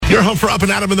You're home for Up and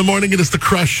Adam in the morning. It is the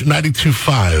Crush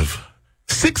 92.5.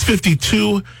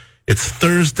 6:52. It's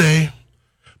Thursday.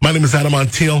 My name is Adam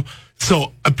Montiel.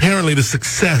 So apparently the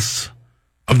success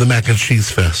of the Mac and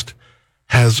Cheese Fest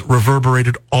has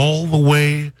reverberated all the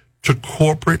way to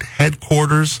corporate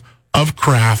headquarters of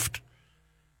Kraft.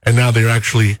 And now they're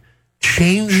actually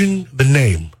changing the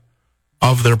name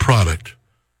of their product.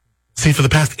 See, for the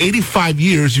past 85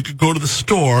 years, you could go to the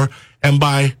store and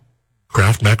buy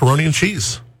Kraft macaroni and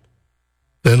cheese.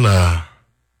 Then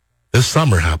this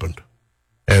summer happened,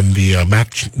 and the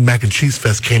Mac and Cheese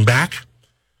Fest came back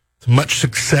to much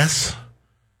success,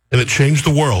 and it changed the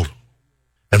world.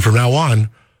 And from now on,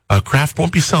 Kraft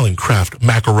won't be selling Kraft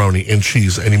macaroni and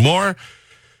cheese anymore.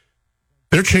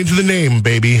 They're changing the name,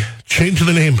 baby. Changing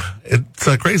the name. It's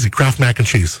crazy. Kraft mac and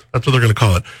cheese. That's what they're going to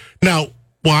call it. Now,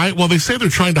 why? Well, they say they're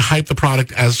trying to hype the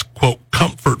product as, quote,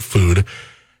 comfort food.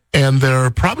 And they're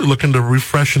probably looking to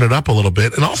refreshen it up a little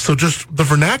bit. And also just the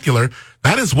vernacular,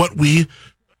 that is what we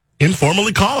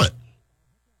informally call it.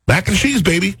 Mac and cheese,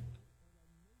 baby.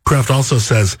 Kraft also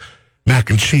says mac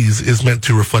and cheese is meant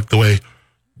to reflect the way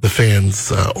the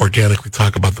fans organically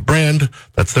talk about the brand.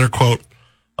 That's their quote.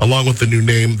 Along with the new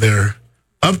name, they're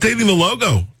updating the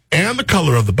logo, and the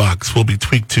color of the box will be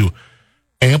tweaked to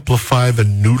amplify the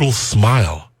noodle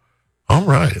smile. All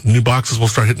right. New boxes will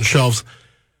start hitting shelves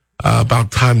about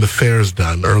time the fair's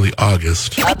done, early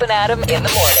August. Up and Adam in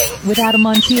the morning. With Adam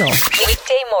Montiel.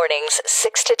 Weekday mornings,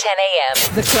 6 to 10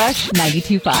 a.m. The Crush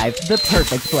 92.5, the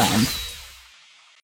perfect blend.